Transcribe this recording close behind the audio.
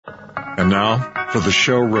And now, for the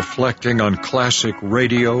show reflecting on classic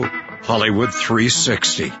radio, Hollywood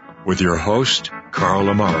 360, with your host, Carl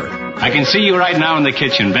Amari. I can see you right now in the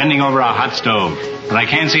kitchen, bending over a hot stove, but I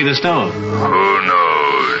can't see the stove. Who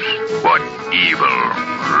knows what evil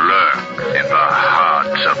lurks in the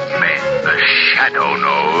hearts of men? The shadow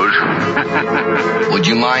knows. Would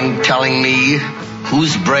you mind telling me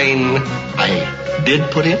whose brain I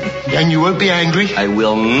did put in? And you won't be angry? I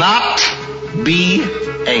will not be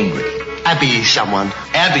angry. Abby someone.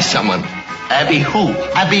 Abby someone. Abby who?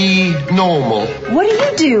 Abby normal. What do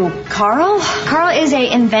you do, Carl? Carl is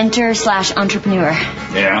a inventor/entrepreneur.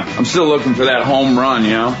 Yeah, I'm still looking for that home run,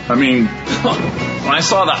 you know? I mean, when I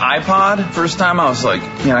saw the iPod first time, I was like,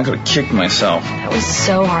 man, I could have kicked myself. That was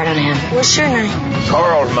so hard on him. What's your name?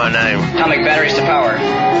 Carl's my name. Atomic batteries to power.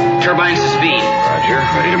 Turbines to speed. Roger,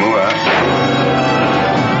 ready to move out.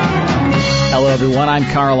 Hello, everyone. I'm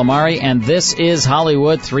Carl Amari, and this is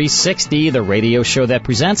Hollywood 360, the radio show that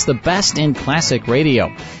presents the best in classic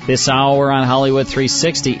radio. This hour on Hollywood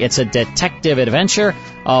 360, it's a detective adventure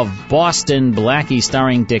of Boston Blackie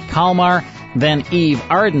starring Dick Kollmar. Then Eve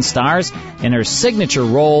Arden stars in her signature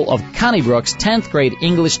role of Connie Brooks, 10th grade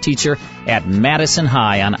English teacher at Madison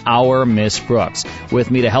High on Our Miss Brooks.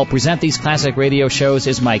 With me to help present these classic radio shows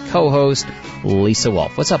is my co-host, Lisa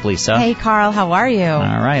Wolf. What's up, Lisa? Hey, Carl. How are you? All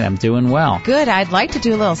right. I'm doing well. Good. I'd like to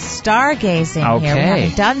do a little stargazing here. We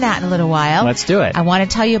haven't done that in a little while. Let's do it. I want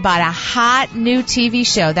to tell you about a hot new TV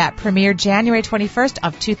show that premiered January 21st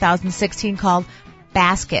of 2016 called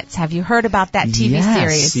Baskets. Have you heard about that TV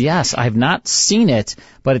series? Yes, I've not seen it,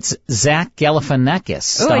 but it's Zach Galifianakis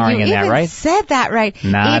starring in that, right? You said that right.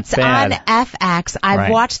 It's bad. On FX. I've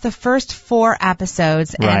watched the first 4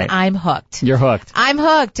 episodes, and I'm hooked. You're hooked. I'm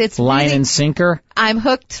hooked. It's line and sinker? I'm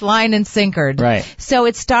hooked, line and sinkered. Right. So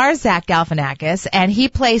it stars Zach Galifianakis, and he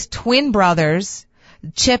plays twin brothers,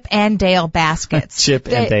 Chip and Dale Baskets. Chip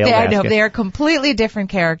and Dale Baskets. No, they are completely different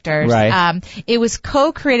characters. Right. It was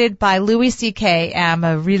co-created by Louis C.K. I'm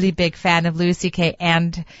a really big fan of Louis C.K.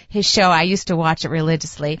 and his show. I used to watch it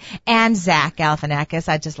religiously. And Zach Galifianakis.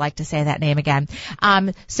 I'd just like to say that name again.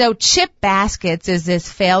 So Chip Baskets is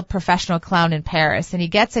this failed professional clown in Paris, and he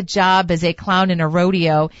gets a job as a clown in a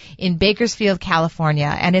rodeo in Bakersfield, California,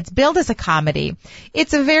 and it's billed as a comedy.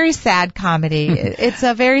 It's a very sad comedy. It's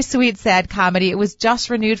a very sweet, sad comedy. It was just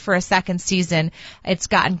renewed for a second season. It's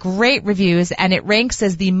gotten great reviews, and it ranks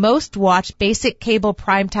as the most watched basic cable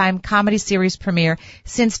primetime comedy series premiere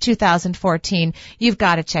since 2014. You've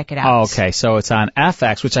got to check it out. Oh, okay, so it's on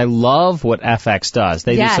FX, which I love what FX does.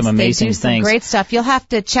 They do some amazing things. They do some great stuff. You'll have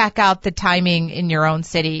to check out the timing in your own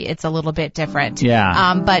city. It's a little bit different.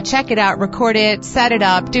 Yeah. But check it out, record it, set it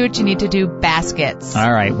up, do what you need to do. Baskets. All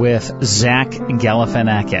right, with Zach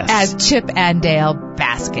Galifianakis as Chip and Dale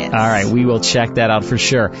Baskets. All right, we will check that out for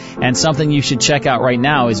sure. And something you should check out right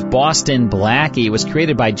now is Boston Blackie. It was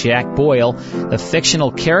created by Jack Boyle. The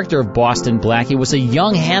fictional character of Boston Blackie was a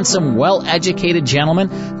young, handsome, well-educated gentleman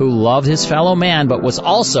who loved his fellow man, but was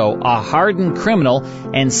also a hardened criminal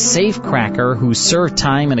and safecracker who served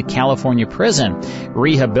time in a California prison.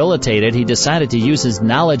 Rehabilitated, he decided to use his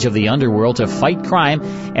knowledge of the underworld to fight crime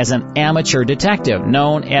as an amateur detective,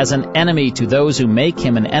 known as an enemy to those who make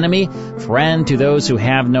him an enemy, friend to those who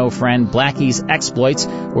have no friend. Blackie's exploits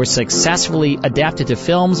were successfully adapted to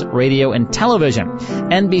films, radio, and television.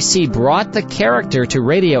 NBC brought the character to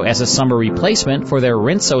radio as a summer replacement for their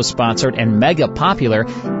Rinso-sponsored and mega-popular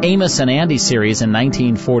Amos and Andy series in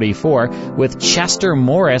 1944, with Chester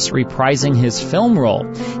Morris reprising his film role.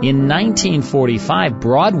 In 1945,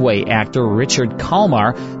 Broadway actor Richard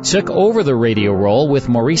Kollmar took over the radio role with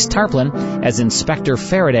Maurice Tarplin as Inspector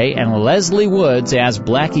Faraday and Lesley Woods as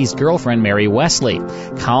Blackie's girlfriend Mary Wesley.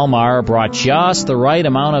 Kollmar brought just the right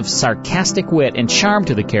amount of sarcastic wit and charm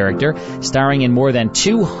to the character, starring in more than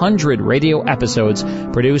 200 radio episodes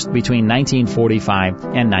produced between 1945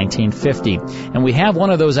 and 1950. And we have one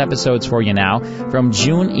of those episodes for you now from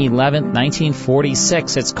June 11th,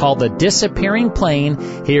 1946. It's called The Disappearing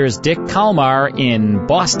Plane. Here's Dick Kollmar in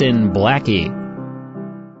Boston Blackie.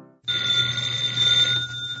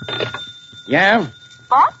 Yeah?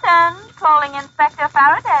 Boston, calling Inspector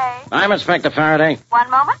Faraday. I'm Inspector Faraday.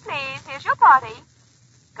 One moment, please. Here's your party.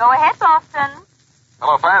 Go ahead, Boston.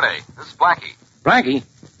 Hello, Faraday. This is Blackie. Blackie?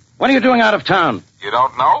 What are you doing out of town? You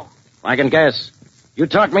don't know? I can guess. You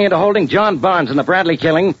talked me into holding John Barnes in the Bradley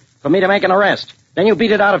killing for me to make an arrest. Then you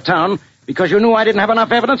beat it out of town because you knew I didn't have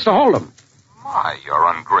enough evidence to hold him. My, you're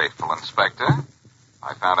ungrateful, Inspector.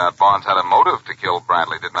 I found out Barnes had a motive to kill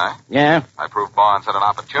Bradley, didn't I? Yeah. I proved Barnes had an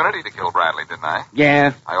opportunity to kill Bradley, didn't I?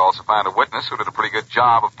 Yeah. I also found a witness who did a pretty good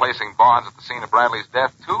job of placing Barnes at the scene of Bradley's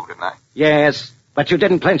death, too, didn't I? Yes. But you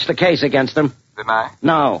didn't clinch the case against them. Didn't I?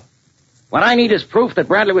 No. What I need is proof that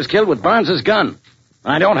Bradley was killed with Barnes's gun.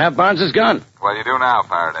 I don't have Barnes's gun. Well, you do now,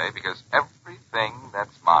 Faraday, because everything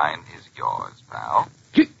that's mine is yours, pal.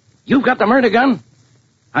 You've got the murder gun?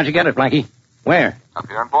 How'd you get it, Blackie? Where? Up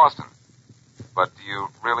here in Boston. But do you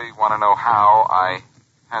really want to know how I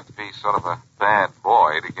had to be sort of a bad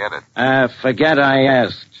boy to get it? Forget I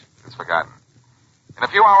asked. It's forgotten. In a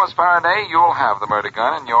few hours, Faraday, you'll have the murder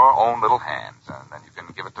gun in your own little hands, and then you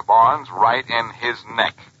can give it to Barnes right in his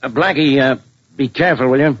neck. Blackie, be careful,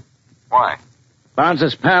 will you? Why?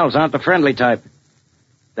 Barnes's pals aren't the friendly type.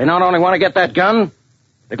 They not only want to get that gun,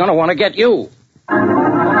 they're going to want to get you.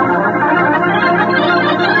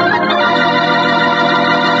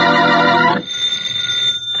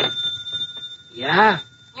 Yeah?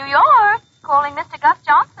 New York, calling Mr. Gus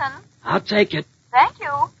Johnson. I'll take it. Thank you.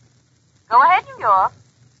 Go ahead, New York.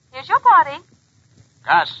 Here's your party.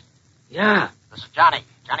 Gus, Yeah. this is Johnny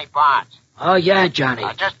Barnes. Oh, yeah, Johnny.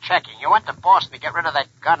 Just checking. You went to Boston to get rid of that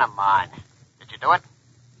gun of mine. Did you do it?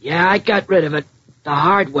 Yeah, I got rid of it the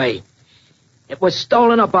hard way. It was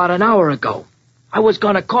stolen about an hour ago. I was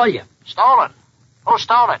going to call you. Stolen? Who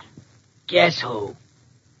stole it? Guess who?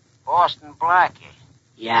 Boston Blackie.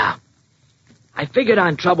 Yeah. I figured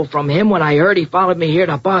on trouble from him when I heard he followed me here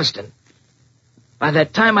to Boston. By the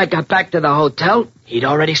time I got back to the hotel, he'd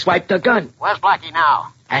already swiped the gun. Where's Blackie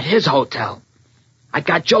now? At his hotel. I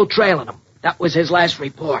got Joe trailing him. That was his last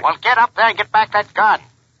report. Well, get up there and get back that gun.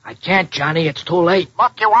 I can't, Johnny. It's too late.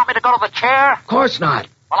 Look, you want me to go to the chair? Of course not.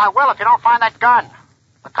 Well, I will if you don't find that gun.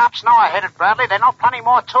 The cops know I hit it, Bradley. They know plenty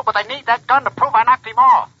more, too, but they need that gun to prove I knocked him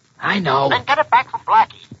off. I know. Then get it back from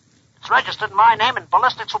Blackie. It's registered in my name, and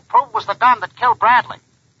ballistics will prove it was the gun that killed Bradley.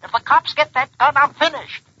 If the cops get that gun, I'm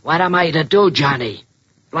finished. What am I to do, Johnny?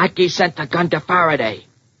 Blackie sent the gun to Faraday.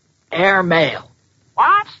 Air mail.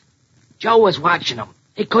 What? Joe was watching him.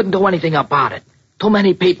 He couldn't do anything about it. Too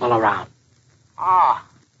many people around. Oh.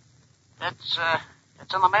 It's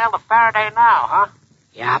in the mail to Faraday now, huh?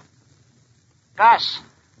 Yep. Gus,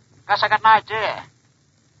 I got an idea.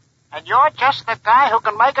 And you're just the guy who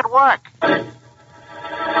can make it work.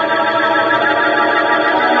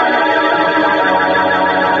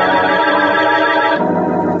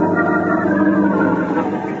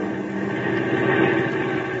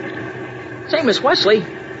 Say, Miss Wesley,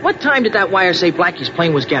 what time did that wire say Blackie's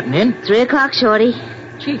plane was getting in? 3:00, Shorty.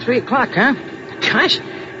 Gee, 3:00, huh? Gosh,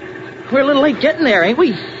 we're a little late getting there, ain't we?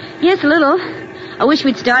 Yes, a little. I wish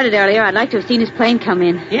we'd started earlier. I'd like to have seen his plane come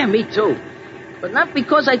in. Yeah, me too. But not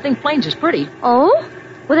because I think planes is pretty. Oh?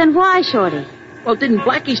 Well, then why, Shorty? Well, didn't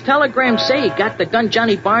Blackie's telegram say he got the gun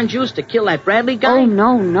Johnny Barnes used to kill that Bradley guy? Oh,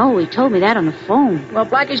 no. He told me that on the phone. Well,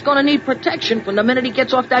 Blackie's gonna need protection from the minute he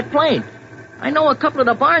gets off that plane. I know a couple of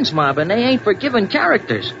the Barnes mob, and they ain't forgiving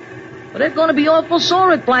characters. But they're gonna be awful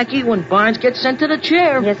sore at Blackie when Barnes gets sent to the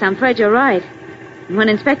chair. Yes, I'm afraid you're right. And when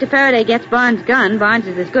Inspector Faraday gets Barnes' gun, Barnes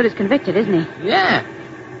is as good as convicted, isn't he? Yeah.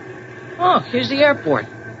 Oh, here's the airport.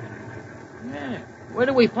 Yeah. Where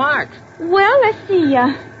do we park? Well, let's see.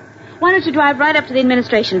 Why don't you drive right up to the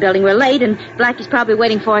administration building? We're late, and Blackie's probably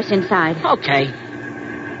waiting for us inside. Okay.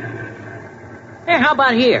 Hey, how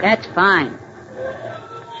about here? That's fine.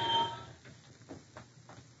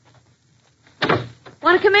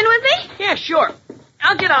 Want to come in with me? Yeah, sure.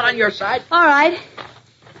 I'll get out on your side. All right.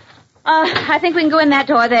 I think we can go in that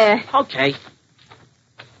door there. Okay.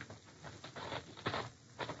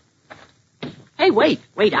 Hey, wait.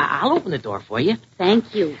 I'll open the door for you.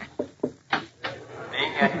 Thank you.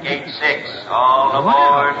 Being at gate 6, all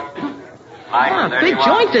aboard. Big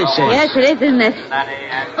joint this is. Yes, it is, isn't it?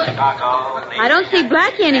 I don't see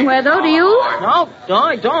Blackie anywhere, though, do you? No,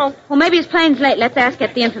 I don't. Well, maybe his plane's late. Let's ask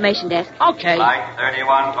at the information desk. Okay. Flight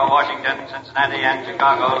 31 for Washington, Cincinnati, and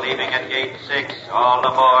Chicago, leaving at gate 6, all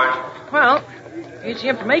aboard. Well, here's the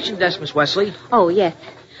information desk, Miss Wesley. Oh, yes.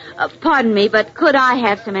 Pardon me, but could I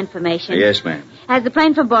have some information? Yes, ma'am. Has the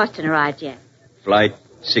plane from Boston arrived yet? Flight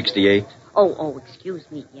 68? Oh, excuse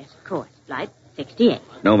me. Yes, of course. Flight 68.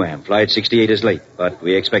 No, ma'am. Flight 68 is late, but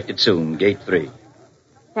we expect it soon. Gate 3.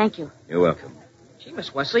 Thank you. You're welcome. Gee,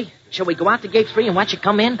 Miss Wesley, shall we go out to gate 3 and watch it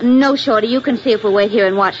come in? No, Shorty. You can see if we wait here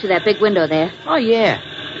and watch through that big window there. Oh, yeah.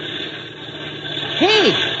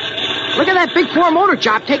 Hey, look at that big four-motor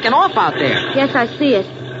job taking off out there. Yes, I see it.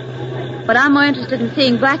 But I'm more interested in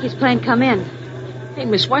seeing Blackie's plane come in. Hey,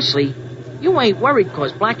 Miss Wesley, you ain't worried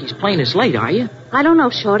because Blackie's plane is late, are you? I don't know,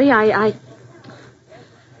 Shorty.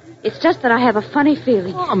 It's just that I have a funny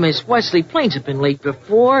feeling. Oh, Miss Wesley, planes have been late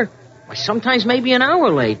before. Or sometimes maybe an hour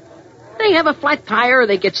late. They they have a flat tire or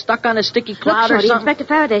they get stuck on a sticky cloud Look, or Shorty, something? Inspector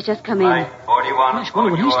Faraday's just come in. Gosh,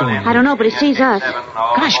 wonder what he's doing. I don't know, but he sees us.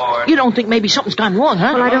 Gosh, you don't think maybe something's gone wrong,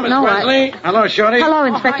 huh? Well, I don't know. Wesley. Hello, Shorty. Hello,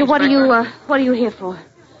 Inspector. What are you here for?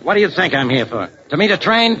 What do you think I'm here for? To meet a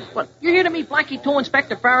train? What, you're here to meet Blackie too,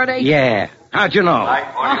 Inspector Faraday? Yeah. How'd you know?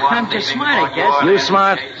 I'm just smart, I guess. You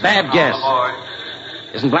smart? Bad guess.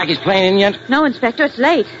 Isn't Blackie's plane in yet? No, Inspector, it's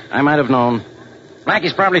late. I might have known.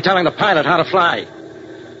 Blackie's probably telling the pilot how to fly.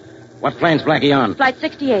 What plane's Blackie on? Flight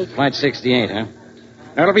 68. Flight 68, huh?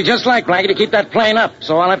 It'll be just like Blackie to keep that plane up,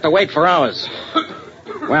 so I'll have to wait for hours.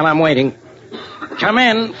 Well, I'm waiting. Come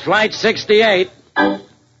in, Flight 68.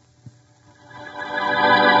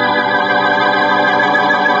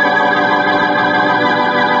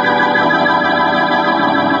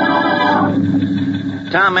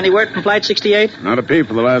 Tom, any word from Flight 68? Not a peep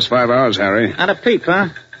for the last 5 hours, Harry. Not a peep, huh?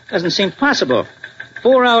 Doesn't seem possible.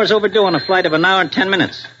 4 hours overdue on a flight of an hour and 10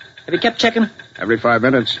 minutes. Have you kept checking? Every 5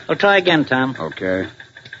 minutes. I'll try again, Tom. Okay.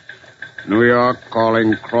 New York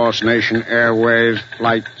calling Cross Nation Airways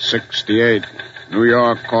Flight 68. New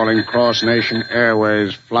York calling Cross Nation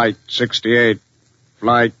Airways Flight 68.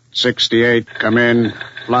 Flight 68, come in.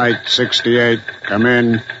 Flight 68, come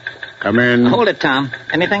in. Come in. Hold it, Tom.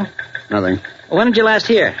 Anything? Nothing. When did you last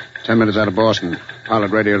hear? 10 minutes out of Boston.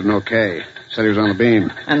 Pilot radioed an okay. Said he was on the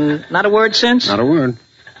beam. And not a word since? Not a word.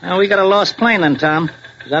 Well, we got a lost plane then, Tom.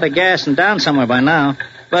 He's out of gas and down somewhere by now.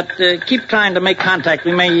 But keep trying to make contact.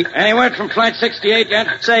 We may... Any word from Flight 68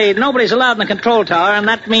 yet? Say, nobody's allowed in the control tower, and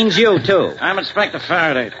that means you, too. I'm Inspector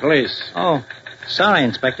Faraday, police. Oh, sorry,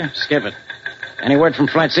 Inspector. Skip it. Any word from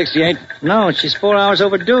Flight 68? No, she's 4 hours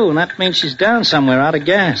overdue, and that means she's down somewhere out of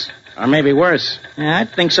gas. Or maybe worse. Yeah, I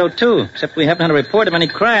think so, too, except we haven't had a report of any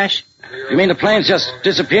crash. You mean the plane's just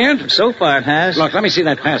disappeared? So far it has. Look, let me see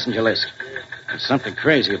that passenger list. There's something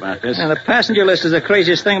crazy about this. Yeah, the passenger list is the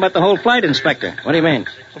craziest thing about the whole flight, Inspector. What do you mean?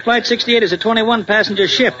 Well, Flight 68 is a 21-passenger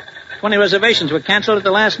ship. 20 reservations were canceled at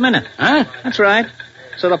the last minute. Huh? That's right.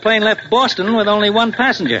 So the plane left Boston with only one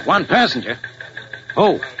passenger. One passenger?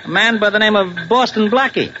 Oh. A man by the name of Boston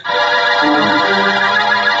Blackie.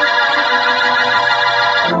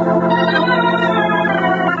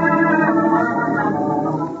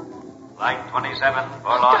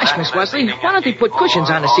 Gosh, Miss Wesley, why don't they put cushions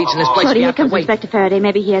on the seats in this place? Shorty, We here have to comes wait. Inspector Faraday.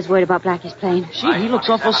 Maybe he has word about Blackie's plane. Gee, he looks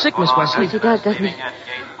awful sick, Miss Wesley. Yes, he does, doesn't he?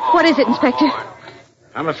 What is it, Inspector?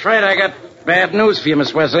 I'm afraid I got bad news for you,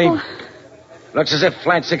 Miss Wesley. Oh. Looks as if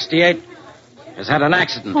Flight 68 has had an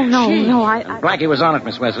accident. Oh, no, Gee. no, And Blackie was on it,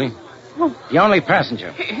 Miss Wesley. Oh. The only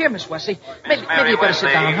passenger. Here, Miss Wesley. Maybe you better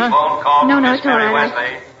sit down, huh? No, it's all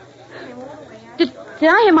right. Did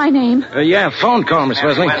I hear my name? Yeah, phone call, Miss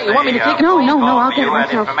Wesley. You want me to take it? No, I'll get it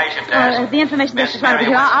myself. The information desk is right over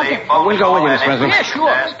here. I'll get it. We'll go with you, Miss Wesley. Yeah,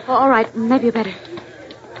 sure. Oh, all right, maybe you better.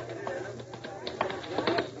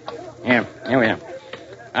 Here we are.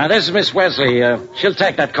 This is Miss Wesley. She'll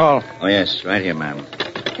take that call. Oh, yes, right here, ma'am.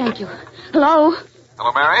 Thank you. Hello?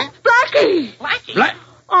 Hello, Mary? Blackie! Blackie?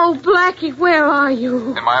 Oh, Blackie, where are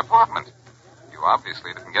you? In my apartment. You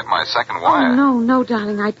obviously didn't get my second wire. Oh, no,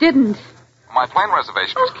 darling, I didn't. My plane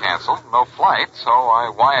reservation was canceled, no flight, so I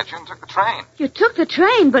wired you and took the train. You took the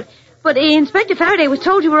train, but Inspector Faraday was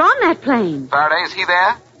told you were on that plane. Faraday, is he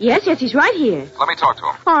there? Yes, he's right here. Let me talk to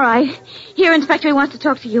him. All right. Here, Inspector, he wants to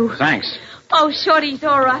talk to you. Thanks. Oh, Shorty's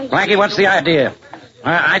all right. Blackie, what's the idea?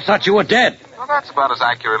 I thought you were dead. Well, that's about as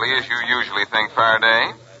accurately as you usually think,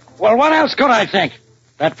 Faraday. Well, what else could I think?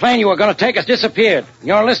 That plane you were going to take has disappeared.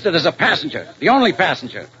 You're listed as a passenger, the only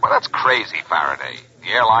passenger. Well, that's crazy, Faraday. The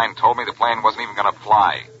airline told me the plane wasn't even going to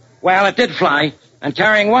fly. Well, it did fly, and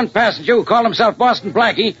carrying one passenger who called himself Boston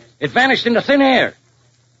Blackie, it vanished into thin air.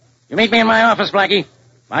 You meet me in my office, Blackie.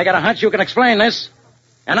 I got a hunch you can explain this,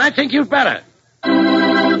 and I think you'd better.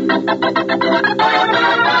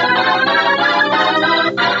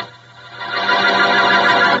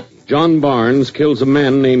 John Barnes kills a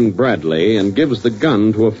man named Bradley and gives the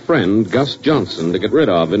gun to a friend, Gus Johnson, to get rid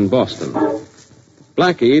of in Boston.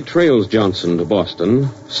 Blackie trails Johnson to Boston,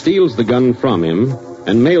 steals the gun from him,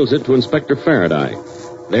 and mails it to Inspector Faraday,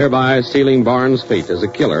 thereby sealing Barnes' fate as a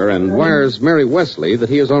killer, and wires Mary Wesley that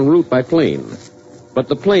he is en route by plane. But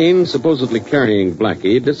the plane, supposedly carrying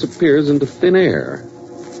Blackie, disappears into thin air.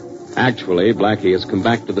 Actually, Blackie has come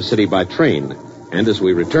back to the city by train, and as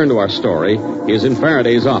we return to our story, he is in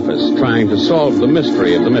Faraday's office trying to solve the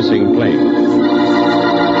mystery of the missing plane.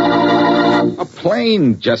 A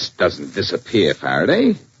plane just doesn't disappear,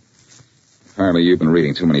 Faraday. Apparently you've been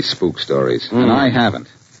reading too many spook stories, and I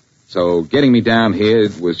haven't. So getting me down here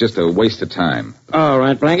was just a waste of time. All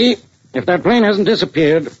right, Blackie. If that plane hasn't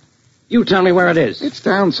disappeared, You tell me where it is. It's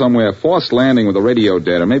down somewhere. Forced landing with the radio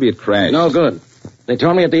dead, or maybe it crashed. No good. They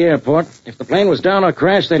told me at the airport, if the plane was down or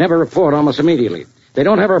crashed, they'd have a report almost immediately. They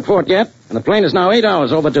don't have a report yet, and the plane is now 8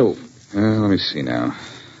 hours overdue. Let me see now.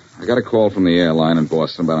 I got a call from the airline in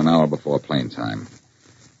Boston about an hour before plane time.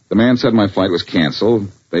 The man said my flight was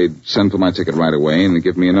canceled. They'd send for my ticket right away and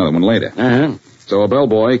give me another one later. Uh-huh. So a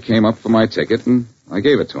bellboy came up for my ticket, and I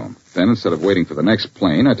gave it to him. Then, instead of waiting for the next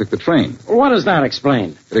plane, I took the train. Well, what does that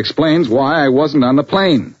explain? It explains why I wasn't on the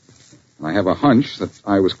plane. I have a hunch that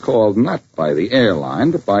I was called not by the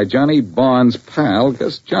airline, but by Johnny Bond's pal,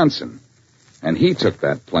 Gus Johnson. And he took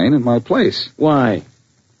that plane in my place. Why?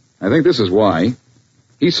 I think this is why.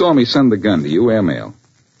 He saw me send the gun to you, airmail.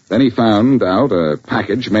 Then he found out a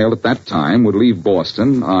package mailed at that time would leave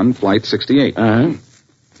Boston on Flight 68. Uh-huh.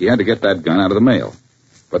 He had to get that gun out of the mail.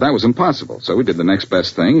 But that was impossible, so he did the next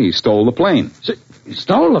best thing. He stole the plane. So, he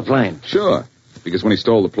stole the plane? Sure. Because when he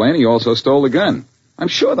stole the plane, he also stole the gun. I'm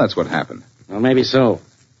sure that's what happened. Well, maybe so.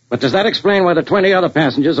 But does that explain why the 20 other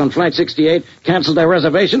passengers on Flight 68 canceled their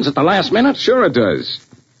reservations at the last minute? Sure it does.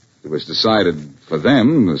 It was decided for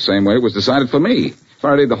them the same way it was decided for me.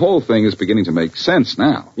 Faraday, the whole thing is beginning to make sense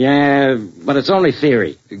now. Yeah, but it's only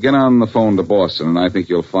theory. Get on the phone to Boston, and I think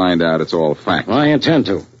you'll find out it's all fact. Well, I intend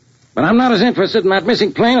to. But I'm not as interested in that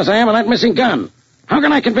missing plane as I am in that missing gun. How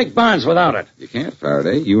can I convict Bonds without it? You can't,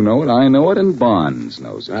 Faraday. You know it, I know it, and Bonds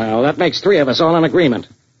knows it. Well, that makes 3 of us all in agreement.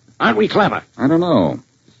 Aren't we clever? I don't know.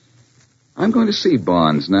 I'm going to see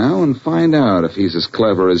Bonds now and find out if he's as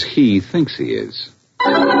clever as he thinks he is.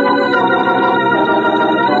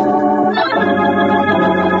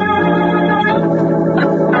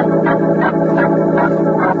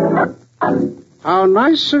 How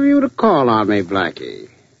nice of you to call on me, Blackie.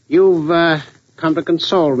 You've come to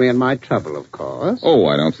console me in my trouble, of course. Oh,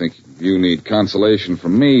 I don't think you need consolation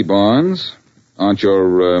from me, Bonds. Aren't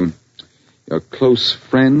your close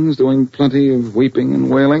friends doing plenty of weeping and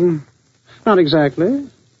wailing? Not exactly.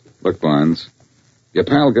 Look, Bonds, your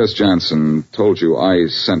pal Gus Johnson told you I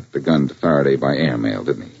sent the gun to Faraday by airmail,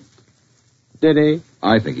 didn't he? Did he?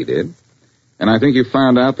 I think he did. And I think you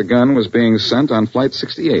found out the gun was being sent on Flight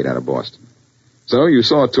 68 out of Boston. So you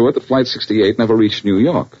saw to it that Flight 68 never reached New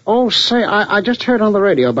York. Oh, say, I just heard on the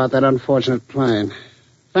radio about that unfortunate plane.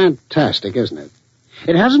 Fantastic, isn't it?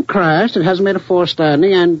 It hasn't crashed, it hasn't made a forced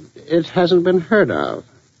landing, and it hasn't been heard of.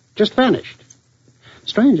 Just vanished.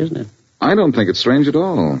 Strange, isn't it? I don't think it's strange at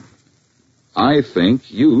all. I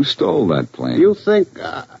think you stole that plane. You think...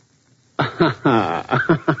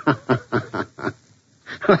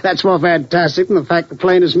 That's more fantastic than the fact the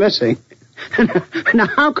plane is missing. Now,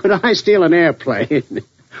 how could I steal an airplane?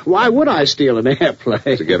 Why would I steal an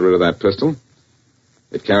airplane? To get rid of that pistol.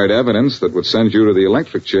 It carried evidence that would send you to the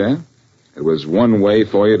electric chair. It was one way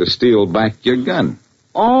for you to steal back your gun.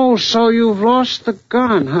 Oh, so you've lost the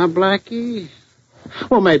gun, huh, Blackie?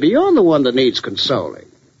 Well, maybe you're the one that needs consoling.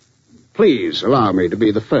 Please allow me to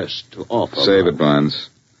be the first to offer. Save it, Bonds.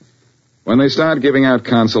 When they start giving out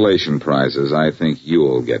consolation prizes, I think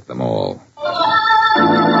you'll get them all.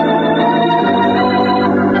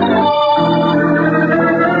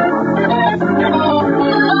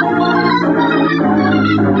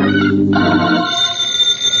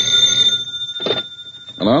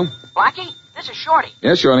 Hello? Blackie, this is Shorty.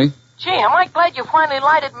 Yes, Shorty. Gee, am I glad you finally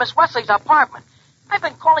lighted Miss Wesley's apartment. I've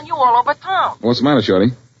been calling you all over town. What's the matter,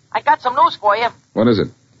 Shorty? I got some news for you. What is it?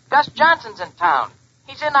 Gus Johnson's in town.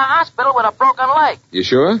 He's in the hospital with a broken leg. You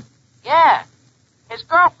sure? Yeah. His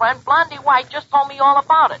girlfriend, Blondie White, just told me all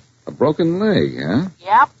about it. A broken leg, huh?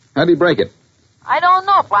 Yep. How'd he break it? I don't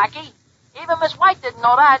know, Blackie. Even Miss White didn't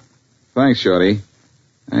know that. Thanks, Shorty.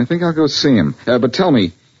 I think I'll go see him. But tell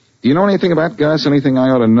me, do you know anything about Gus? Anything I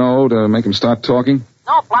ought to know to make him start talking?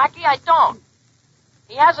 No, Blackie, I don't.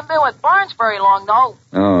 He hasn't been with Barnes very long, though.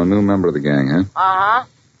 Oh, new member of the gang, huh? Uh-huh.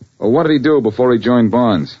 Well, what did he do before he joined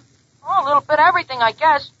Barnes? Oh, a little bit of everything, I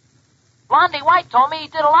guess. Blondie White told me he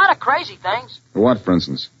did a lot of crazy things. What, for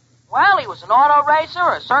instance? Well, he was an auto racer,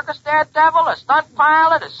 a circus daredevil, a stunt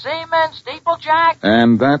pilot, a seaman, steeplejack.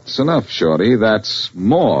 And that's enough, Shorty. That's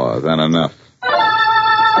more than enough.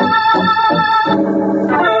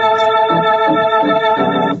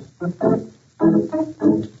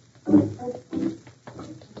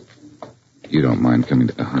 You don't mind coming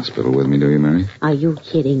to the hospital with me, do you, Mary? Are you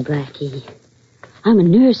kidding, Blackie? I'm a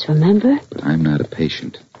nurse, remember? But I'm not a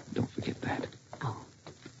patient. Don't forget that.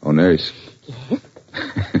 Oh, nurse. Yes?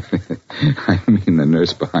 I mean the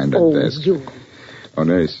nurse behind that desk. You. Oh,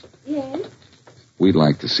 nurse. Yes? We'd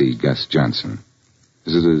like to see Gus Johnson.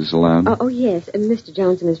 Is it allowed? Oh, yes. And Mr.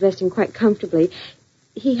 Johnson is resting quite comfortably.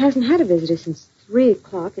 He hasn't had a visitor since 3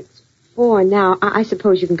 o'clock. It's 4 now. I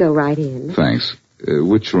suppose you can go right in. Thanks.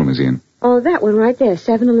 Which room is he in? Oh, that one right there,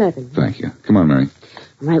 711. Thank you. Come on, Mary.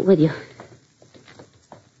 I'm right with you.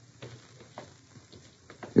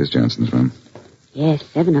 Here's Johnson's room. Yes,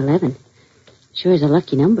 711. Sure is a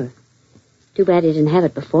lucky number. Too bad he didn't have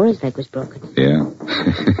it before his leg was broken. Yeah.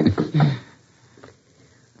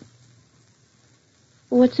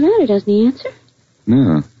 Well, what's the matter? Doesn't he answer?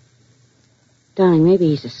 No. Darling, maybe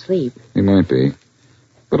he's asleep. He might be.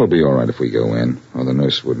 But it'll be all right if we go in, or the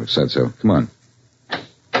nurse wouldn't have said so. Come on.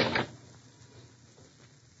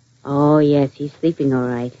 Oh, yes, he's sleeping all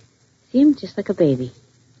right. Seems just like a baby.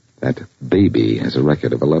 That baby has a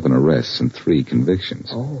record of 11 arrests and 3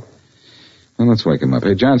 convictions. Oh. Well, let's wake him up.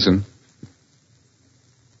 Hey, Johnson.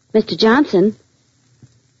 Mr. Johnson?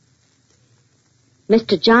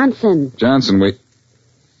 Mr. Johnson. Johnson, wait.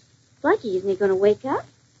 Blackie, isn't he going to wake up?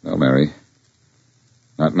 No, Mary.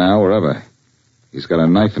 Not now or ever. He's got a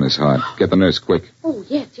knife in his heart. Get the nurse quick. Oh,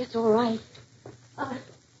 yes, all right.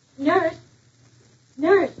 Nurse.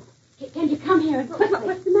 Nurse. Can you come here and quickly?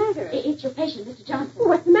 What's the matter? It's your patient, Mr. Johnson.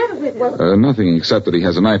 What's the matter with him? Nothing except that he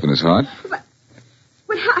has a knife in his heart.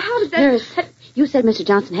 But how did that... Nurse, you said Mr.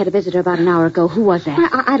 Johnson had a visitor about an hour ago. Who was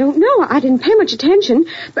that? I don't know. I didn't pay much attention.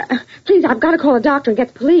 But, please, I've got to call a doctor and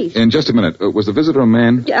get the police. In just a minute. Was the visitor a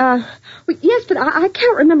man? Yes, but I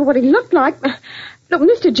can't remember what he looked like. Look,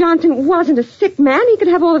 Mr. Johnson wasn't a sick man. He could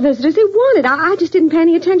have all the visitors he wanted. I just didn't pay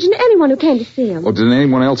any attention to anyone who came to see him. Or did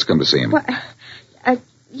anyone else come to see him? Well,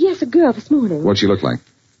 yes, a girl this morning. What'd she look like?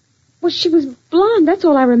 Well, she was blonde. That's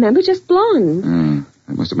all I remember. Just blonde.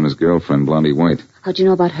 That must have been his girlfriend, Blondie White. How'd you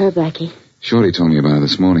know about her, Blackie? Shorty told me about her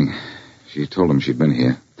this morning. She told him she'd been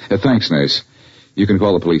here. Thanks, nurse. You can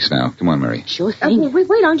call the police now. Come on, Mary. Sure thing.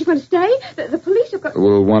 Wait, aren't you going to stay? The police have got...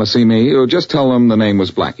 Will want to see me? Just tell them the name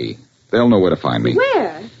was Blackie. They'll know where to find me.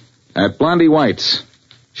 Where? At Blondie White's.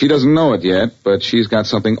 She doesn't know it yet, but she's got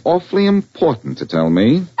something awfully important to tell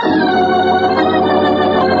me.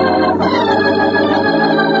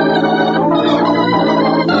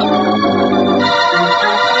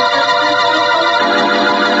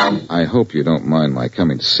 I hope you don't mind my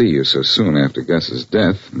coming to see you so soon after Gus's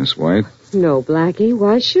death, Miss White. No, Blackie.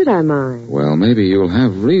 Why should I mind? Well, maybe you'll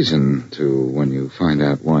have reason to when you find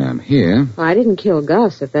out why I'm here. I didn't kill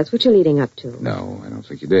Gus, if that's what you're leading up to. No, I don't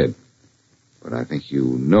think you did. But I think you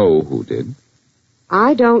know who did.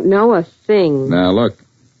 I don't know a thing. Now, look.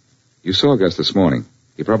 You saw Gus this morning.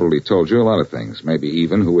 He probably told you a lot of things, maybe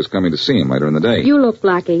even who was coming to see him later in the day. You look,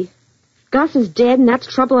 Blackie. Gus is dead, and that's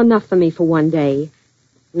trouble enough for me for one day.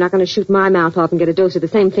 I'm not going to shoot my mouth off and get a dose of the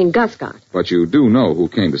same thing Gus got. But you do know who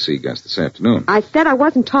came to see Gus this afternoon. I said I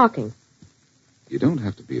wasn't talking. You don't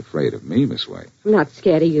have to be afraid of me, Miss White. I'm not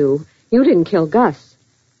scared of you. You didn't kill Gus.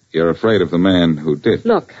 You're afraid of the man who did.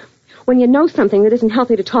 Look, when you know something that isn't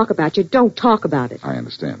healthy to talk about, you don't talk about it. I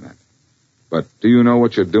understand that. But do you know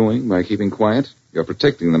what you're doing by keeping quiet? You're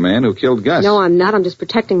protecting the man who killed Gus. No, I'm not. I'm just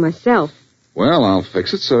protecting myself. Well, I'll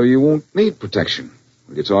fix it so you won't need protection.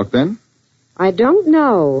 Will you talk then? I don't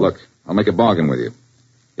know. Look, I'll make a bargain with you.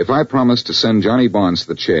 If I promise to send Johnny Barnes to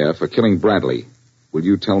the chair for killing Bradley, will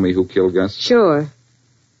you tell me who killed Gus? Sure.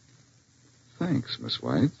 Thanks, Miss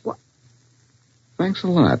White. What? Thanks a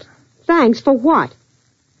lot. Thanks for what?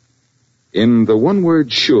 In the one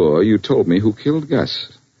word sure, you told me who killed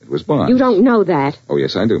Gus. It was Barnes. You don't know that. Oh,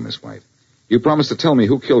 yes, I do, Miss White. You promised to tell me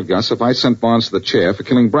who killed Gus if I sent Barnes to the chair for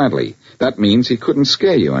killing Bradley. That means he couldn't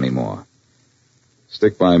scare you anymore.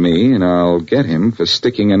 Stick by me, and I'll get him for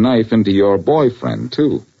sticking a knife into your boyfriend,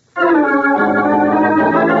 too.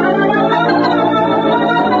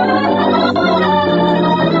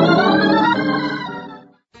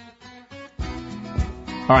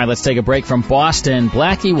 All right, let's take a break from Boston.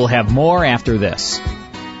 Blackie will have more after this.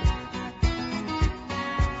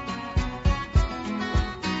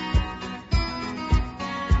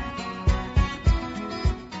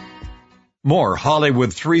 More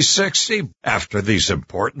Hollywood 360 after these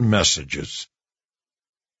important messages.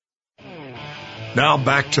 Now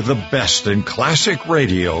back to the best in classic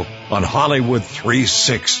radio on Hollywood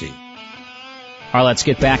 360. All right, let's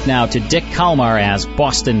get back now to Dick Kollmar as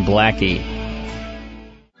Boston Blackie.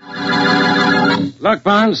 Look,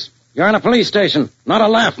 Barnes, you're in a police station, not a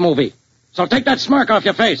laugh movie. So take that smirk off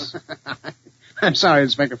your face. I'm sorry,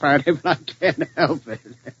 Inspector Faraday, but I can't help it.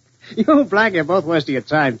 You and Blackie are both wasting your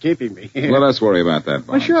time keeping me here. Let us worry about that, Barnes.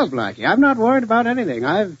 Well, sure, Blackie. I'm not worried about anything.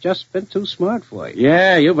 I've just been too smart for you.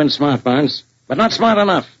 Yeah, you've been smart, Barnes, but not smart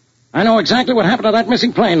enough. I know exactly what happened to that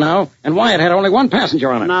missing plane now, and why it had only one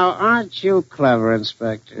passenger on it. Now, aren't you clever,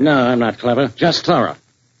 Inspector? No, I'm not clever. Just thorough.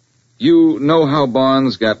 You know how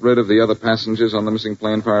Barnes got rid of the other passengers on the missing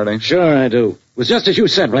plane, Faraday? Sure I do. It was just as you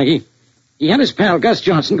said, Blackie. He had his pal Gus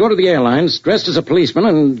Johnson go to the airlines, dressed as a policeman,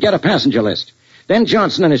 and get a passenger list. Then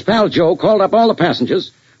Johnson and his pal Joe called up all the passengers,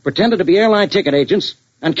 pretended to be airline ticket agents,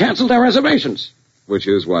 and canceled their reservations. Which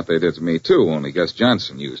is what they did to me, too, only Gus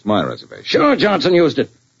Johnson used my reservation. Sure, Johnson used it.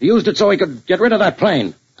 He used it so he could get rid of that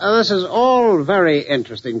plane. This is all very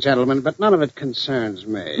interesting, gentlemen, but none of it concerns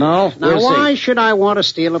me. No? Now, We'll why see. should I want to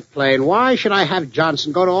steal a plane? Why should I have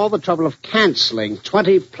Johnson go to all the trouble of canceling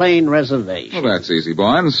 20 plane reservations? Well, that's easy,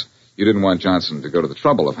 Barnes. You didn't want Johnson to go to the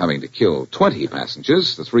trouble of having to kill 20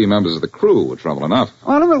 passengers. The 3 members of the crew were trouble enough.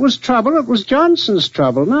 Well, if it was trouble, it was Johnson's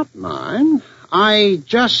trouble, not mine. I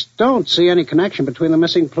just don't see any connection between the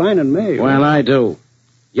missing plane and me. Well, I do.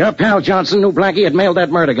 Your pal Johnson knew Blackie had mailed that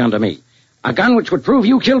murder gun to me. A gun which would prove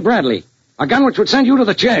you killed Bradley. A gun which would send you to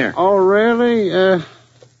the chair. Oh, really?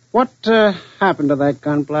 What happened to that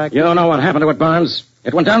gun, Blackie? You don't know what happened to it, Barnes.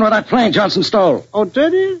 It went down with that plane Johnson stole. Oh,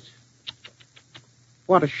 did it?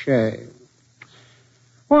 What a shame.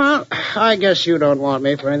 Well, I guess you don't want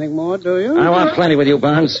me for anything more, do you? I want plenty with you,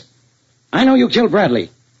 Barnes. I know you killed Bradley.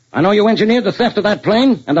 I know you engineered the theft of that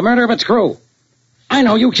plane and the murder of its crew. I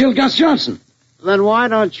know you killed Gus Johnson. Then why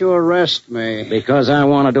don't you arrest me? Because I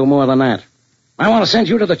want to do more than that. I want to send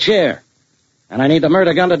you to the chair. And I need the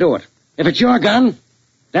murder gun to do it. If it's your gun,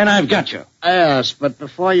 then I've got you. Yes, but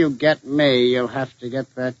before you get me, you'll have to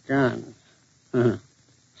get that gun.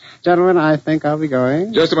 Gentlemen, I think I'll be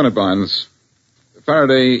going. Just a minute, Barnes.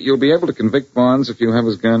 Faraday, you'll be able to convict Barnes if you have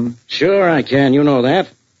his gun? Sure I can, you know that.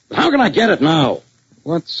 But how can I get it now?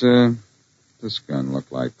 What's, this gun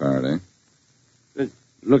look like, Faraday? It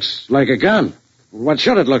looks like a gun. What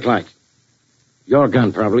should it look like? Your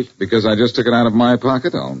gun, probably. Because I just took it out of my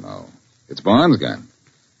pocket? Oh, no. It's Barnes' gun.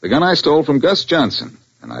 The gun I stole from Gus Johnson.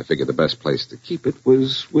 And I figured the best place to keep it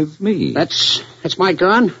was with me. That's my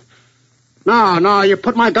gun? No, you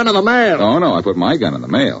put my gun in the mail. Oh, no, I put my gun in the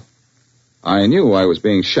mail. I knew I was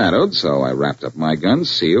being shadowed, so I wrapped up my gun,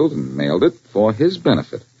 sealed, and mailed it for his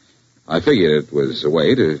benefit. I figured it was a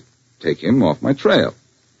way to take him off my trail.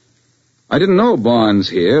 I didn't know Barnes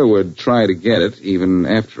here would try to get it even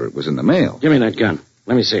after it was in the mail. Give me that gun.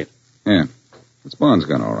 Let me see it. Yeah, it's Barnes'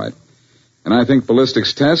 gun, all right. And I think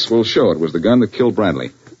ballistics tests will show it was the gun that killed Bradley.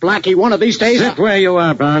 Blackie, one of these days... Sit where you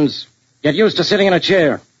are, Barnes. Get used to sitting in a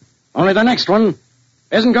chair. Only the next one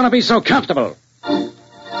isn't going to be so comfortable.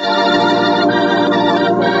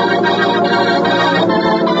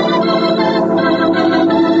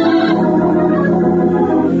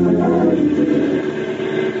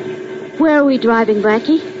 Where are we driving,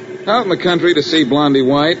 Blackie? Out in the country to see Blondie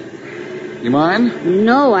White. You mind?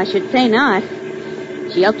 No, I should say not.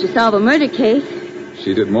 She helped you solve a murder case.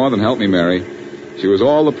 She did more than help me, Mary. She was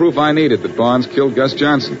all the proof I needed that Barnes killed Gus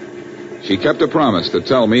Johnson. She kept her promise to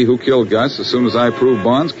tell me who killed Gus as soon as I proved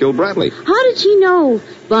Barnes killed Bradley. How did she know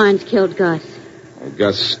Barnes killed Gus? Well,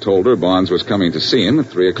 Gus told her Barnes was coming to see him at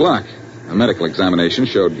 3 o'clock. A medical examination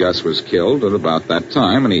showed Gus was killed at about that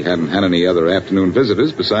time, and he hadn't had any other afternoon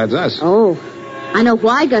visitors besides us. Oh, I know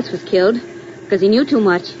why Gus was killed. Because he knew too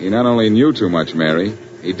much. He not only knew too much, Mary,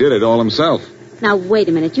 he did it all himself. Now, wait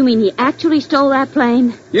a minute. You mean he actually stole that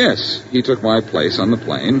plane? Yes, he took my place on the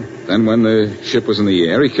plane. Then when the ship was in the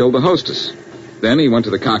air, he killed the hostess. Then he went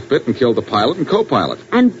to the cockpit and killed the pilot and co-pilot.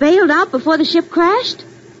 And bailed out before the ship crashed?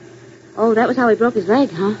 Oh, that was how he broke his leg,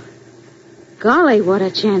 huh? Golly, what a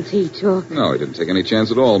chance he took. No, he didn't take any chance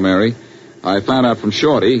at all, Mary. I found out from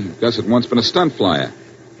Shorty, Gus had once been a stunt flyer.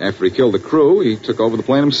 After he killed the crew, he took over the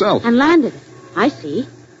plane himself. And landed it. I see.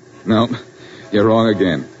 No, you're wrong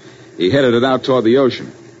again. He headed it out toward the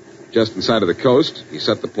ocean. Just inside of the coast, he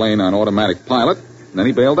set the plane on automatic pilot, and then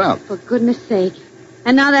he bailed out. For goodness sake.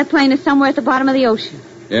 And now that plane is somewhere at the bottom of the ocean.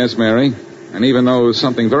 Yes, Mary. And even though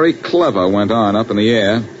something very clever went on up in the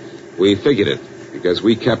air, we figured it, because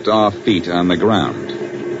we kept our feet on the ground.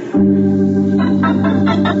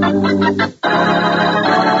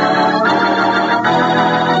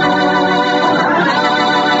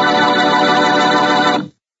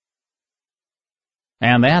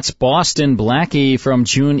 And that's Boston Blackie from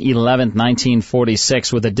June 11th,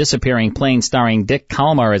 1946, with a disappearing plane starring Dick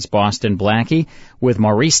Kollmar as Boston Blackie, with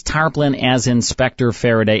Maurice Tarplin as Inspector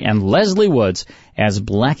Faraday, and Lesley Woods as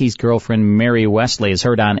Blackie's girlfriend Mary Wesley, is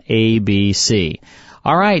heard on ABC.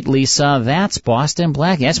 All right, Lisa, that's Boston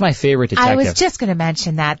Blackie. That's my favorite detective. I was just going to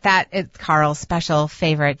mention that. That is Carl's special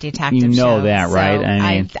favorite detective show. You know that, right? So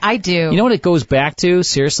I mean, I do. You know what it goes back to?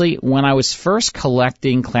 Seriously, when I was first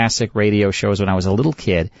collecting classic radio shows when I was a little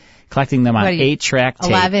kid, collecting them on 8-track tape.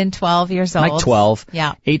 11, 12 years old. Like 12.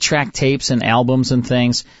 Yeah. 8-track tapes and albums and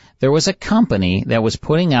things. there was a company that was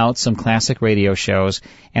putting out some classic radio shows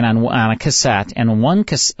and on a cassette, and one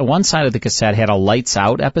side of the cassette had a Lights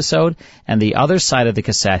Out episode, and the other side of the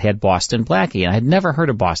cassette had Boston Blackie. And I had never heard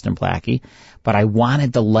of Boston Blackie, but I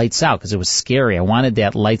wanted the Lights Out because it was scary. I wanted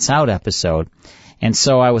that Lights Out episode. And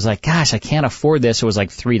so I was like, gosh, I can't afford this. It was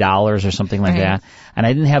like $3 or something like that. And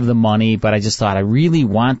I didn't have the money, but I just thought I really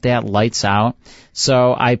want that Lights Out.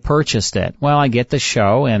 So I purchased it. Well, I get the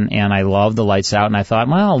show, and I love the Lights Out, and I thought,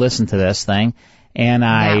 well, I'll listen to this thing. And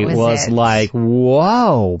I was like,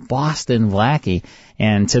 whoa, Boston Blackie.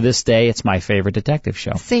 And to this day, it's my favorite detective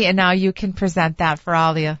show. See, and now you can present that for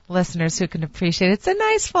all the listeners who can appreciate it. It's a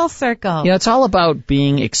nice full circle. You know, it's all about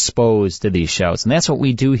being exposed to these shows, and that's what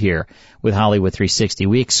we do here with Hollywood 360.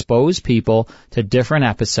 We expose people to different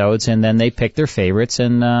episodes, and then they pick their favorites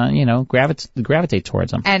and, gravitate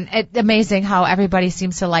towards them. And it's amazing how everybody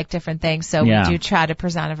seems to like different things, so we do try to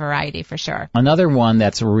present a variety for sure. Another one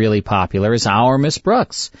that's really popular is Our Miss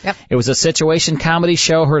Brooks. Yep. It was a situation comedy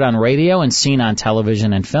show heard on radio and seen on television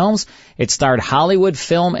and films. It starred Hollywood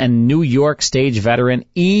film and New York stage veteran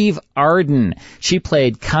Eve Arden. She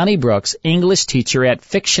played Connie Brooks, English teacher at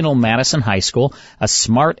fictional Madison High School, a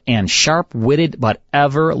smart and sharp-witted but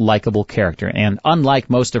ever-likable character. And unlike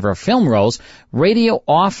most of her film roles, radio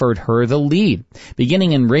offered her the lead.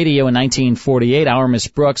 Beginning in radio in 1948, Our Miss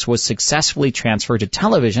Brooks was successfully transferred to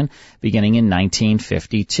television beginning in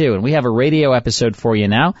 1952. And we have a radio episode for you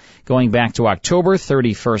now, going back to October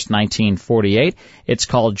 31st, 1948. It's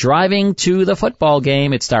called Driving to the Football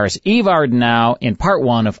Game. It stars Eve Arden now in part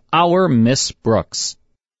one of Our Miss Brooks.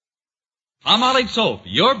 Palmolive Soap,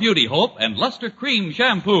 your beauty hope, and Luster Cream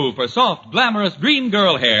Shampoo for soft, glamorous dream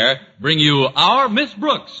girl hair bring you Our Miss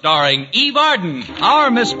Brooks, starring Eve Arden.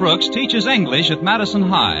 Our Miss Brooks teaches English at Madison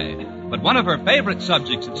High, but one of her favorite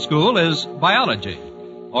subjects at school is biology.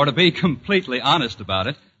 Or to be completely honest about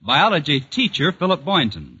it, biology teacher Philip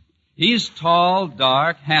Boynton. He's tall,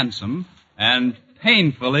 dark, handsome, and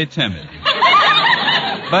painfully timid.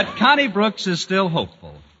 But Connie Brooks is still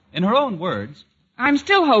hopeful. In her own words, I'm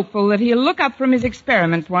still hopeful that he'll look up from his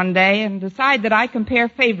experiments one day and decide that I compare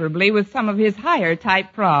favorably with some of his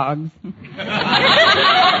higher-type frogs.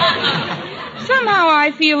 Somehow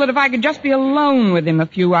I feel that if I could just be alone with him a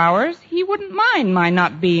few hours, he wouldn't mind my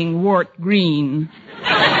not being wart green.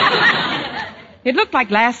 It looked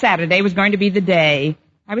like last Saturday was going to be the day.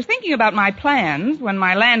 I was thinking about my plans when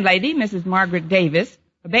my landlady, Mrs. Margaret Davis,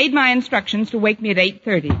 obeyed my instructions to wake me at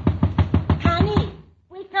 8:30.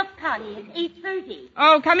 Wake up, Connie. It's 8:30.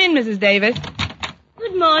 Oh, come in, Mrs. Davis.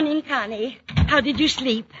 Good morning, Connie. How did you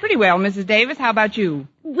sleep? Pretty well, Mrs. Davis. How about you?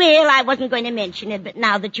 Well, I wasn't going to mention it, but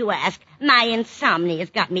now that you ask, my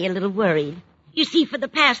insomnia's got me a little worried. You see, for the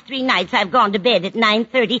past 3 nights, I've gone to bed at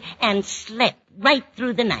 9:30 and slept right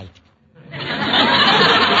through the night.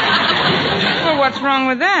 Well, what's wrong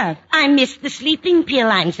with that? I missed the sleeping pill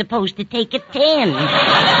I'm supposed to take at 10. But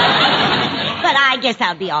I guess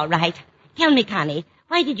I'll be all right. Tell me, Connie,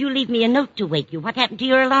 why did you leave me a note to wake you? What happened to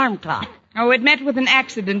your alarm clock? Oh, it met with an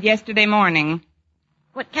accident yesterday morning.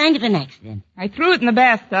 What kind of an accident? I threw it in the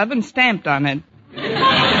bathtub and stamped on it.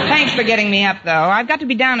 Thanks for getting me up, though. I've got to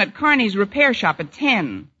be down at Carney's repair shop at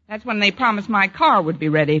 10. That's when they promised my car would be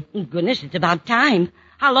ready. Goodness, it's about time.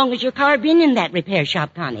 How long has your car been in that repair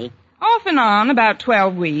shop, Connie? Off and on, about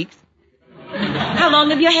 12 weeks. How long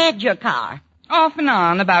have you had your car? Off and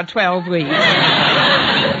on, about 12 weeks.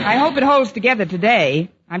 I hope it holds together today.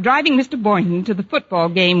 I'm driving Mr. Boynton to the football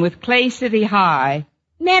game with Clay City High.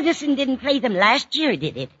 Madison didn't play them last year,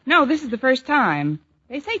 did it? No, this is the first time.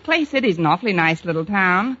 They say Clay City's an awfully nice little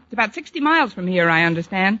town. It's about 60 miles from here, I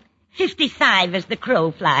understand. 55 as the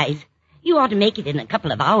crow flies. You ought to make it in a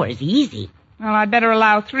couple of hours, easy. Well, I'd better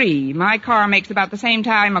allow 3. My car makes about the same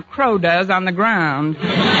time a crow does on the ground.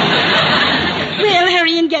 Well,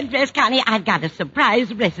 hurry and get dressed, Connie. I've got a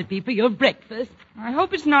surprise recipe for your breakfast. I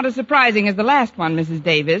hope it's not as surprising as the last one, Mrs.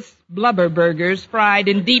 Davis. Blubber burgers fried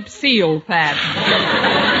in deep seal fat.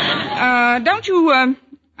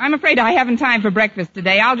 I'm afraid I haven't time for breakfast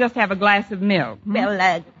today. I'll just have a glass of milk.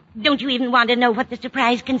 Well, don't you even want to know what the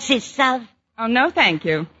surprise consists of? Oh, no, thank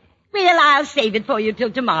you. Well, I'll save it for you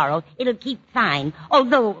till tomorrow. It'll keep fine,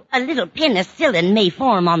 although a little penicillin may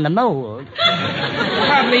form on the mold.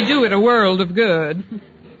 Probably do it a world of good.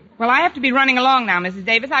 Well, I have to be running along now, Mrs.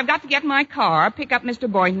 Davis. I've got to get my car, pick up Mr.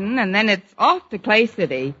 Boynton, and then it's off to Clay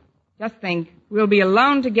City. Just think, we'll be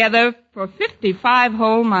alone together for 55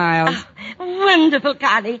 whole miles. Oh, wonderful,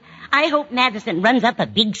 Connie. I hope Madison runs up a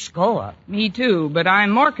big score. Me too, but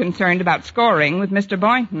I'm more concerned about scoring with Mr.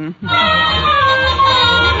 Boynton.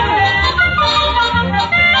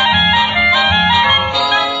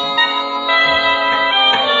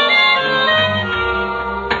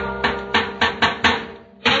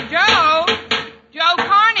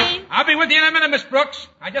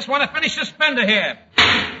 fender here.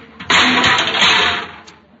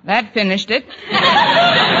 That finished it.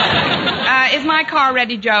 Is my car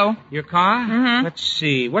ready, Joe? Your car? Mm-hmm. Let's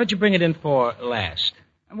see. What did you bring it in for last?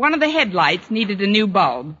 One of the headlights needed a new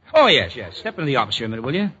bulb. Oh, yes. Step into the office here a minute,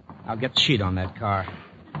 will you? I'll get the sheet on that car.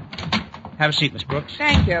 Have a seat, Miss Brooks.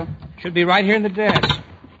 Thank you. Should be right here in the desk.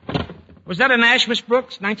 Was that an Ash, Miss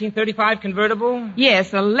Brooks? 1935 convertible?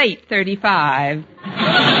 Yes, a late 35.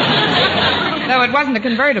 Though it wasn't a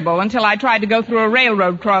convertible until I tried to go through a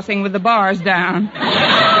railroad crossing with the bars down.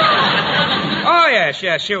 Oh, yes,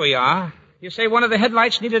 here we are. You say one of the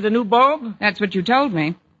headlights needed a new bulb? That's what you told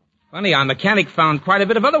me. Funny, our mechanic found quite a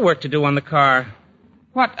bit of other work to do on the car.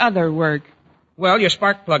 What other work? Well, your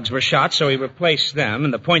spark plugs were shot, so he replaced them,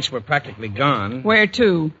 and the points were practically gone. Where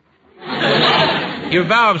to? Your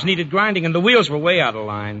valves needed grinding, and the wheels were way out of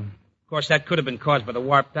line. Of course, that could have been caused by the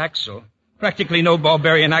warped axle. Practically no ball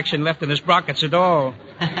bearing action left in the sprockets at all.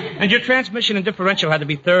 And your transmission and differential had to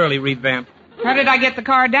be thoroughly revamped. How did I get the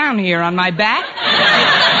car down here, on my back?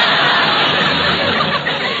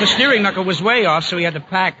 The steering knuckle was way off, so he had to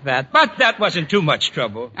pack that. But that wasn't too much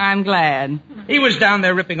trouble. I'm glad. He was down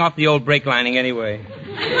there ripping off the old brake lining anyway.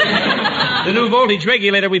 The new voltage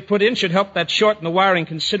regulator we put in should help that shorten the wiring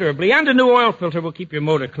considerably, and a new oil filter will keep your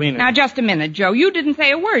motor cleaner. Now, just a minute, Joe. You didn't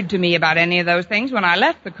say a word to me about any of those things when I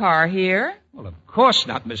left the car here. Well, of course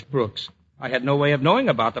not, Miss Brooks. I had no way of knowing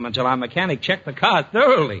about them until our mechanic checked the car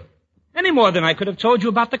thoroughly. Any more than I could have told you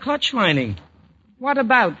about the clutch lining. What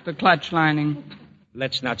about the clutch lining?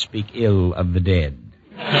 Let's not speak ill of the dead.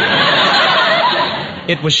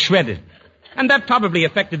 It was shredded, and that probably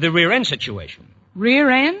affected the rear end situation. Rear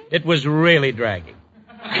end? It was really dragging.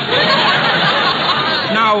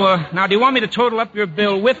 Now, do you want me to total up your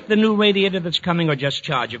bill with the new radiator that's coming, or just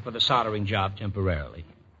charge you for the soldering job temporarily?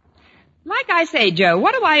 Like I say, Joe,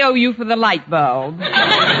 what do I owe you for the light bulb?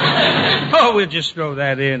 Oh, we'll just throw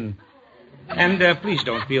that in. And please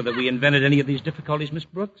don't feel that we invented any of these difficulties, Miss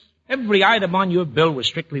Brooks. Every item on your bill was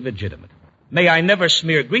strictly legitimate. May I never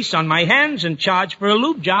smear grease on my hands and charge for a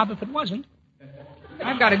lube job if it wasn't.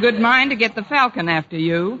 I've got a good mind to get the Falcon after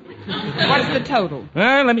you. What's the total?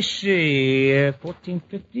 Let me see.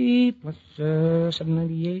 $14.50 plus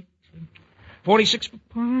 $7.98. 46 for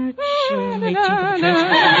parts. 18 for the transport.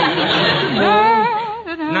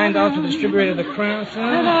 $9 for the distributor of the crown. $6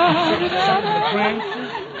 for the crown.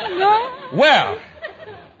 Well,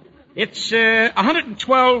 it's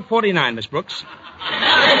 $112.49, Miss Brooks.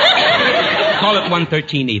 Call it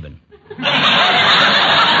 $113 even.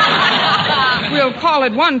 We'll call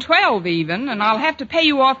it $112 even, and I'll have to pay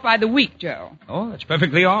you off by the week, Joe. Oh, that's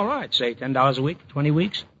perfectly all right. Say $10 a week, 20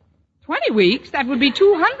 weeks. 20 weeks? That would be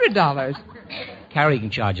 $200. Carrying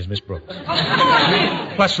charges, Miss Brooks.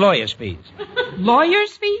 Plus lawyer's fees.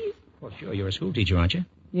 Lawyer's fees? Well, sure, you're a school teacher, aren't you?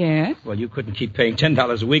 Yes. Well, you couldn't keep paying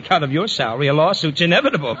 $10 a week out of your salary. A lawsuit's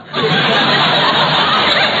inevitable. Well,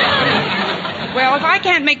 if I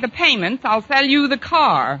can't make the payments, I'll sell you the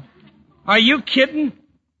car. Are you kidding?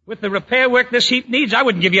 With the repair work this heap needs, I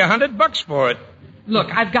wouldn't give you $100 for it. Look,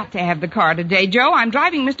 I've got to have the car today, Joe. I'm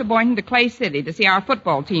driving Mr. Boynton to Clay City to see our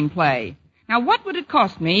football team play. Now, what would it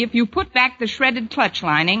cost me if you put back the shredded clutch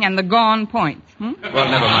lining and the gone points? Well,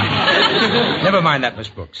 never mind. Never mind that, Miss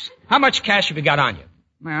Brooks. How much cash have you got on you?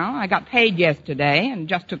 Well, I got paid yesterday and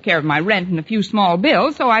just took care of my rent and a few small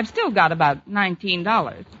bills, so I've still got about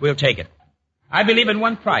 $19. We'll take it. I believe in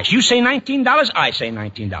one price. You say $19, I say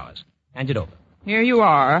 $19. Hand it over. Here you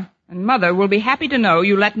are, and Mother will be happy to know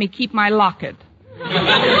you let me keep my locket. On to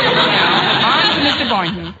Mr.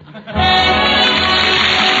 Boynton.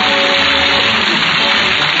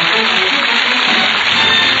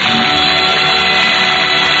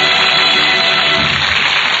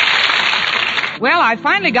 Well, I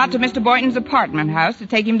finally got to Mr. Boynton's apartment house to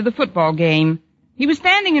take him to the football game. He was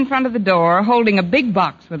standing in front of the door holding a big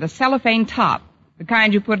box with a cellophane top, the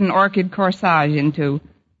kind you put an orchid corsage into.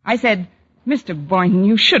 I said, "Mr. Boynton,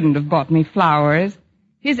 you shouldn't have bought me flowers."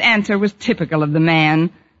 His answer was typical of the man.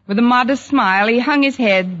 With a modest smile, he hung his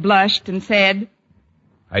head, blushed, and said,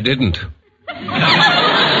 "I didn't."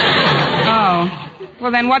 "Oh,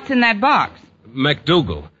 well then what's in that box?"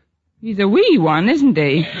 MacDougal. He's a wee one, isn't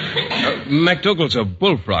he? MacDougal's a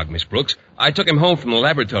bullfrog, Miss Brooks. I took him home from the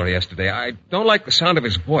laboratory yesterday. I don't like the sound of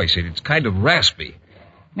his voice. It's kind of raspy.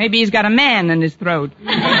 Maybe he's got a man in his throat.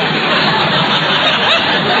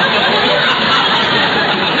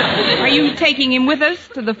 Are you taking him with us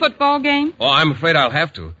to the football game? Oh, I'm afraid I'll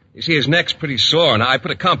have to. You see, his neck's pretty sore, and I put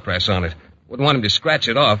a compress on it. Wouldn't want him to scratch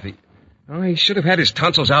it off. He should have had his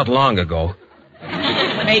tonsils out long ago.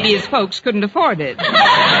 Maybe his folks couldn't afford it.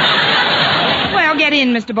 Well, get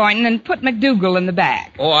in, Mr. Boynton, and put McDougal in the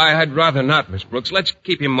back. Oh, I'd rather not, Miss Brooks. Let's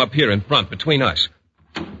keep him up here in front, between us.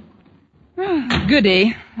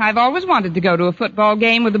 Goody. I've always wanted to go to a football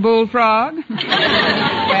game with a bullfrog.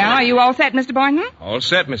 Well, are you all set, Mr. Boynton? All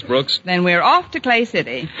set, Miss Brooks. Then we're off to Clay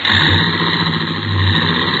City.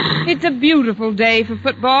 It's a beautiful day for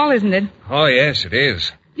football, isn't it? Oh, yes, it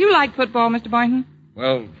is. You like football, Mr. Boynton?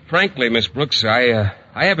 Well, frankly, Miss Brooks, I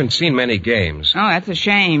haven't seen many games. Oh, that's a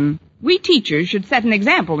shame. We teachers should set an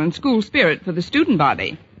example in school spirit for the student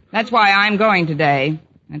body. That's why I'm going today.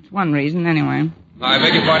 That's one reason, anyway. I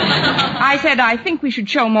beg your pardon? I said I think we should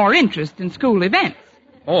show more interest in school events.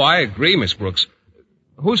 Oh, I agree, Miss Brooks.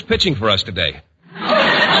 Who's pitching for us today?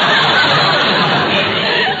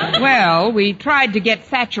 Well, we tried to get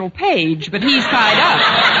Satchel Paige, but he's tied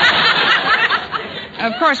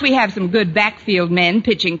up. Of course, we have some good backfield men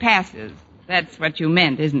pitching passes. That's what you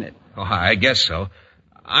meant, isn't it? Oh, I guess so.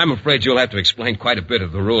 I'm afraid you'll have to explain quite a bit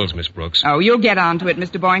of the rules, Miss Brooks. Oh, you'll get on to it,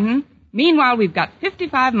 Mr. Boynton. Meanwhile, we've got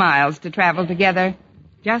 55 miles to travel together.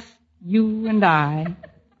 Just you and I.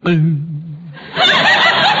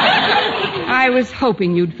 I was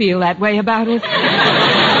hoping you'd feel that way about it.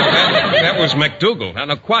 That was McDougal.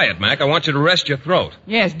 Now, quiet, Mac. I want you to rest your throat.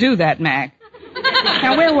 Yes, do that, Mac.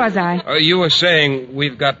 Now, where was I? You were saying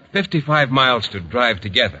we've got 55 miles to drive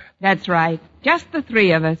together. That's right. Just the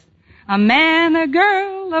three of us. A man, a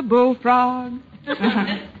girl, a bullfrog.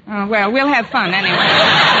 Well, we'll have fun anyway.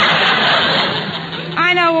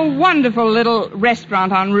 I know a wonderful little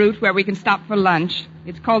restaurant en route where we can stop for lunch.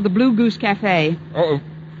 It's called the Blue Goose Cafe. Oh,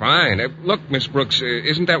 fine. Look, Miss Brooks,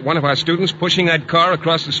 isn't that one of our students pushing that car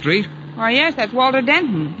across the street? Oh, yes, that's Walter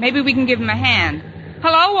Denton. Maybe we can give him a hand.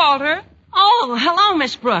 Hello, Walter. Oh, hello,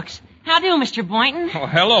 Miss Brooks. How do, Mr. Boynton? Oh,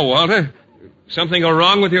 hello, Walter. Something go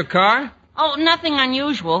wrong with your car? Oh, nothing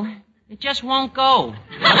unusual. It just won't go.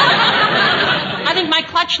 I think my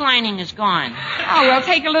clutch lining is gone. Oh, well,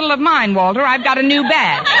 take a little of mine, Walter. I've got a new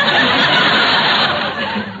badge.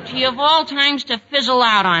 Gee, of all times to fizzle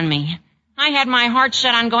out on me. I had my heart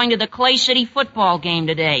set on going to the Clay City football game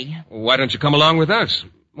today. Why don't you come along with us?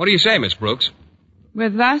 What do you say, Miss Brooks?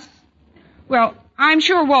 With us? Well, I'm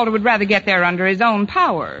sure Walter would rather get there under his own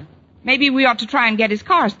power. Maybe we ought to try and get his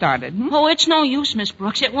car started. Oh, it's no use, Miss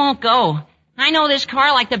Brooks. It won't go. I know this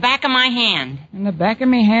car like the back of my hand. And the back of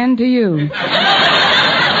me hand to you.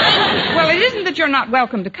 Well, it isn't that you're not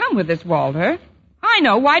welcome to come with us, Walter. I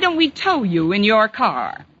know. Why don't we tow you in your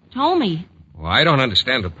car? Tow me? Well, I don't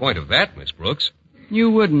understand the point of that, Miss Brooks.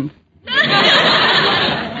 You wouldn't.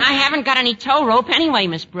 I haven't got any tow rope anyway,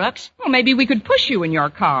 Miss Brooks. Well, maybe we could push you in your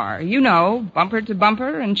car. You know, bumper to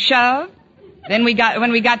bumper and shove. Then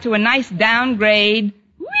when we got to a nice downgrade,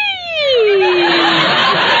 whee!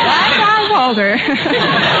 That's our Walter.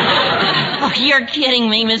 Oh, you're kidding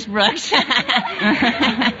me, Miss Brooks.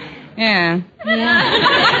 Yeah.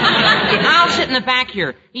 I'll sit in the back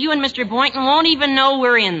here. You and Mr. Boynton won't even know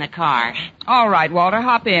we're in the car. All right, Walter,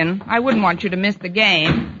 hop in. I wouldn't want you to miss the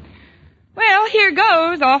game. Well, here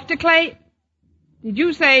goes, off to Clay. Did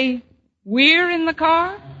you say we're in the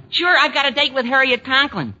car? Sure, I've got a date with Harriet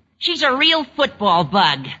Conklin. She's a real football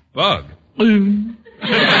bug. Bug? Don't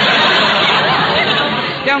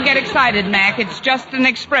get excited, Mac. It's just an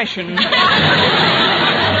expression.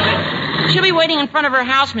 She'll be waiting in front of her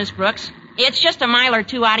house, Miss Brooks. It's just a mile or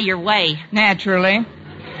two out of your way. Naturally.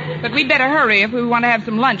 But we'd better hurry if we want to have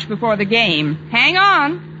some lunch before the game. Hang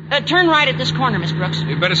on. Turn right at this corner, Miss Brooks.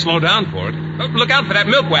 You better slow down for it. Oh, look out for that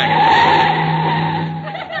milk wagon.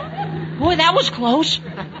 Boy, that was close.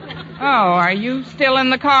 Oh, are you still in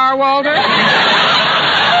the car, Walter?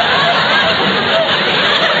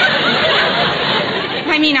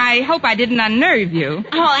 I mean, I hope I didn't unnerve you.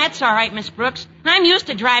 Oh, that's all right, Miss Brooks. I'm used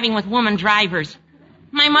to driving with woman drivers.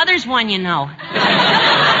 My mother's one, you know.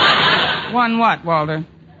 One what, Walter?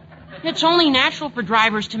 It's only natural for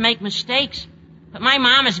drivers to make mistakes. But my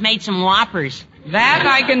mom has made some whoppers. That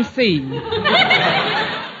I can see.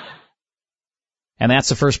 And that's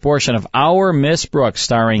the first portion of Our Miss Brooks,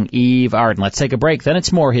 starring Eve Arden. Let's take a break, then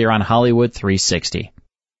it's more here on Hollywood 360.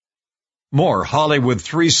 More Hollywood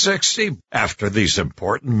 360 after these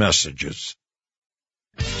important messages.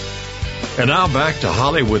 And now back to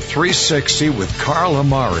Hollywood 360 with Carl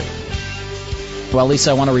Amari. Well,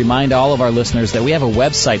 Lisa, I want to remind all of our listeners that we have a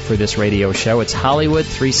website for this radio show. It's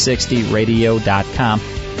Hollywood360radio.com.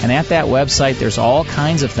 And at that website, there's all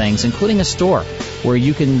kinds of things, including a store. where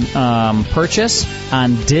you can purchase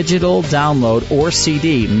on digital download or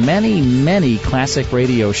CD many classic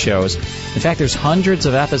radio shows. In fact, there's hundreds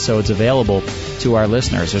of episodes available to our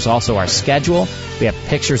listeners. There's also our schedule. We have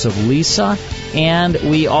pictures of Lisa, and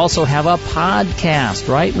we also have a podcast,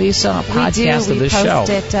 right, Lisa? A podcast of this show. We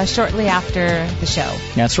post it shortly after the show.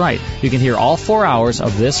 That's right. You can hear all 4 hours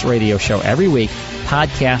of this radio show every week,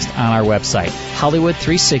 podcast on our website,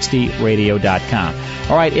 Hollywood360radio.com.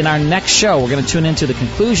 All right, in our next show, we're going to tune into the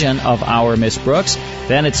conclusion of our Miss Brooks.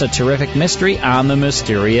 Then it's a terrific mystery on the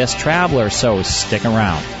Mysterious Traveler, so stick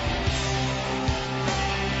around.